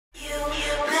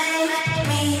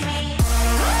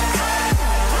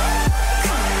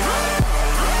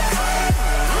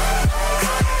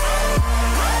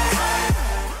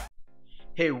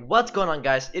Hey, what's going on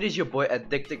guys? It is your boy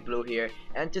Addicted Blue here,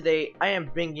 and today I am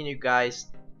bringing you guys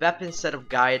Weapon Setup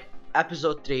Guide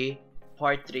Episode 3,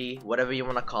 Part 3, whatever you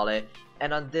wanna call it.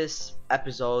 And on this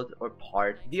episode or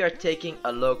part, we are taking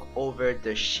a look over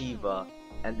the Sheiva.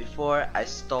 And before I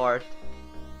start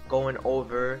going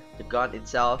over the gun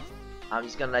itself, I'm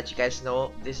just gonna let you guys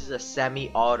know this is a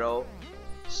semi-auto,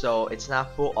 so it's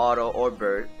not full auto or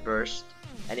burst.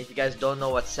 And if you guys don't know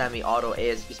what semi-auto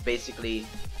is, it's basically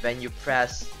when you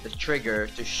press the trigger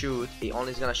to shoot, it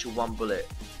only is gonna shoot one bullet.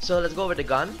 So let's go over the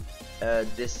gun.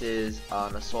 This is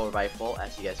an assault rifle,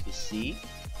 as you guys can see.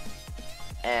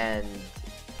 And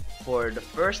for the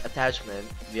first attachment,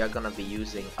 we are gonna be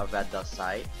using a red dot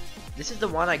sight. This is the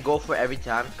one I go for every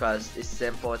time because it's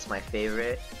simple, it's my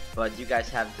favorite. But you guys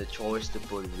have the choice to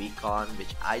put recon,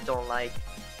 which I don't like.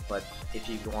 But if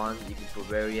you want, you can put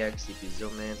Variax if you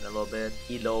zoom in a little bit.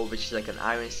 Elo, which is like an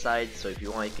iron sight, so if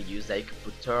you want, you could use that. You could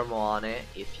put thermal on it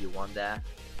if you want that.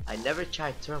 I never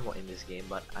tried thermal in this game,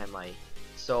 but I might.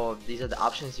 So these are the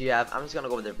options you have. I'm just gonna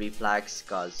go with the reflex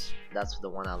because that's the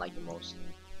one I like the most.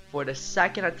 For the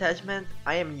second attachment,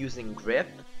 I am using grip,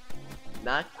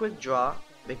 not quick draw,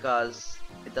 because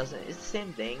it's the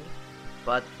same thing,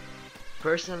 but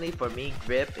personally for me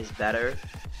grip is better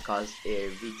because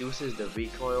it reduces the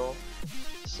recoil.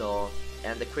 So,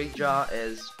 and the quick draw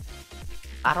is,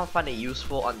 I don't find it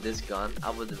useful on this gun. I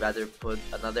would rather put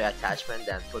another attachment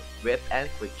than put grip and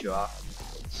quick draw.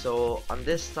 So on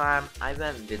this time I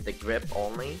went with the grip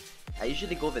only. I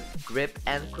usually go with grip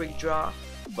and quick draw,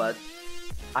 but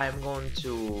I'm going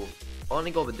to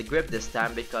only go with the grip this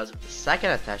time because of the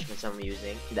second attachment I'm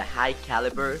using, the high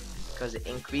caliber, because it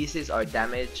increases our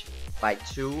damage by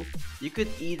 2. You could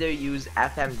either use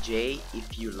FMJ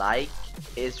if you like.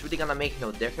 It's really gonna make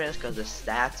no difference because the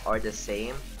stats are the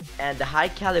same. And the high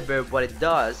caliber, what it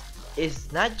does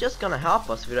is not just gonna help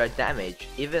us with our damage,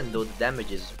 even though the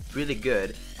damage is really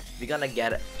good. We're gonna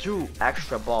get 2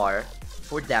 extra bar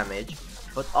for damage,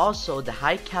 but also the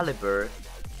high caliber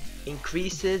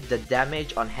increases the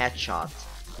damage on headshots,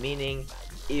 meaning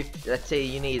if let's say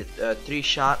you need 3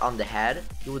 shot on the head,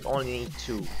 you would only need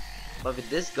 2. But with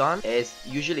this gun, it's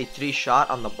usually 3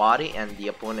 shot on the body and the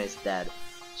opponent is dead.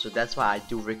 So that's why I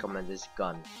do recommend this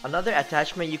gun. Another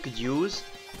attachment you could use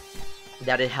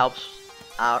that it helps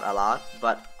out a lot,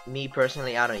 but me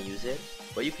personally I don't use it,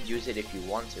 but you could use it if you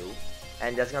want to.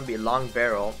 And that's gonna be long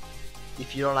barrel.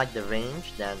 If you don't like the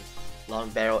range, then long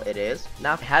barrel it is.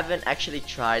 Now I haven't actually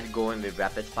tried going with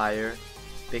rapid fire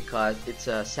because it's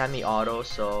a semi-auto,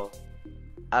 so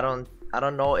I don't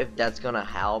know if that's gonna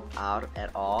help out at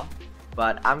all.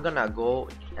 But I'm gonna go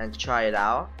and try it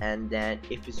out, and then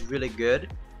if it's really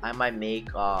good, I might make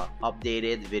a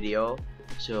updated video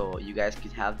so you guys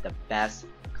could have the best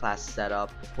class setup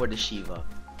for the Sheiva.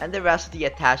 And the rest of the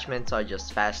attachments are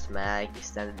just fast mag,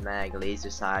 extended mag, laser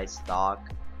sight, stock,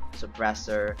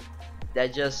 suppressor. They're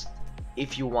just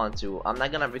if you want to. I'm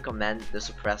not gonna recommend the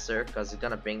suppressor because it's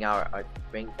gonna bring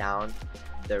down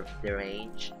the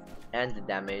range and the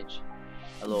damage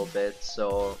a little bit,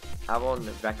 so I won't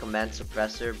recommend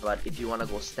suppressor. But if you want to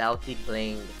go stealthy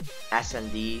playing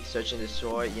S&D, search and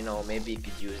destroy, you know, maybe you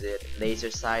could use it. Laser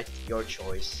sight, your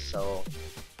choice. So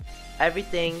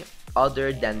everything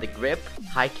other than the grip,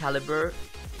 high caliber,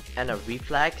 and a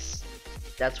reflex,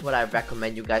 that's what I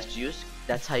recommend you guys to use.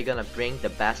 That's how you're gonna bring the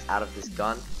best out of this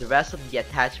gun. The rest of the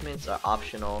attachments are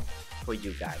optional for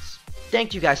you guys.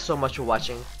 Thank you guys so much for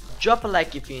watching. Drop a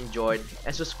like if you enjoyed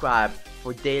and subscribe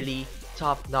for daily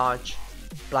top-notch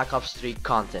Black Ops 3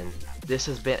 content. This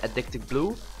has been Addicted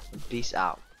Blue, and peace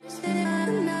out.